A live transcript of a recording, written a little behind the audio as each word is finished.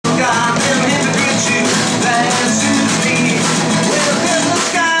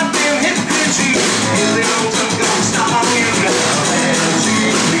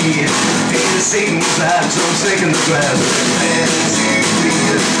Satan like some snake in the grass. Glad to be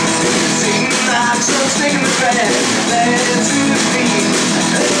Satan like some snake in the grass. Glad to be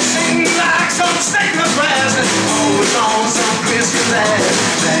Satan like some snake in the grass. Always on some Christian lad.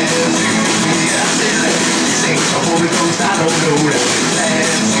 Glad to be, I said, this ain't the Holy Ghost, I don't know that. Glad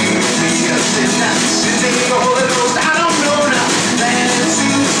to be, I said, this ain't the Holy Ghost, I don't know now. Glad to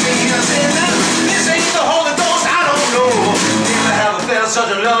be, I said, this ain't the Holy Ghost, I don't know. Never have I felt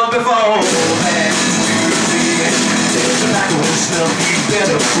such a love before. Glad to be, there's tobacco and snuff, you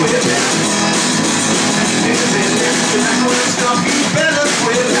better quit now. There's tobacco and snuff, you better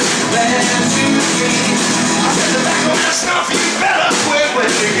quit. Glad to be, I said tobacco and snuff, you better quit. When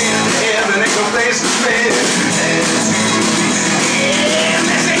you get to heaven, ain't no place to spend. Glad to be, yeah,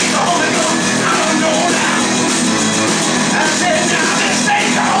 this ain't the Holy Ghost, I don't know now. I said, now this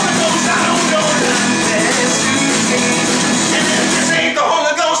ain't the Holy Ghost, I don't know now. Glad to be, and if this ain't the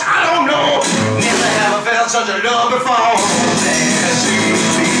Holy Ghost, I don't know. Never have I felt such a love before. Glad to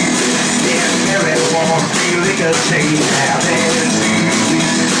be, yeah, Mary wore 3 liquor chains. Now glad to be,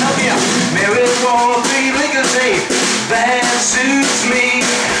 oh yeah, Mary wore 3 liquor chains. That suits me.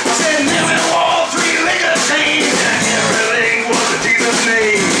 I said Mary wore 3 liquor chains. Everything was a Jesus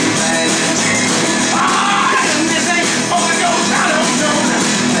name. Glad to be, and this ain't Holy Ghost, I don't know now.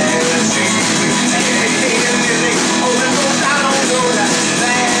 Glad to be, and this ain't Holy Ghost, I don't know now.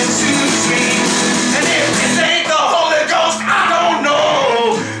 That suits me. And if this ain't the Holy Ghost, I don't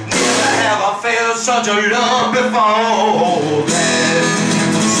know. Never have I felt such a love before.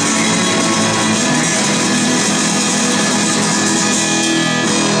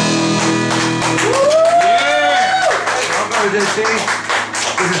 BroJT,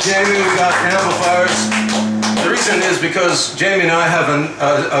 this is Jamie. We got amplifiers. The reason is because Jamie and I have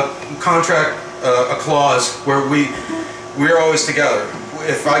a contract, a clause where we're always together.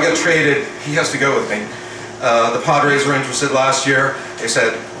 If I get traded, he has to go with me. The Padres were interested last year. They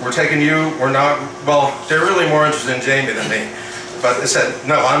said, we're taking you, we're not, well, they're really more interested in Jamie than me. But they said,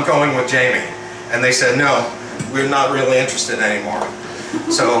 no, I'm going with Jamie. And they said, no, we're not really interested anymore.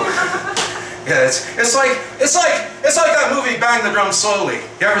 So, yeah, it's like that movie Bang the Drum Slowly.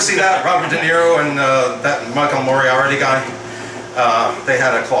 You ever see that? Robert De Niro and that Michael Moriarty guy? They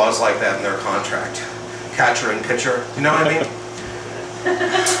had a clause like that in their contract. Catcher and pitcher, you know what I mean?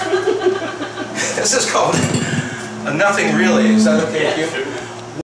 This is called a Nothing Really. Is that okay with you?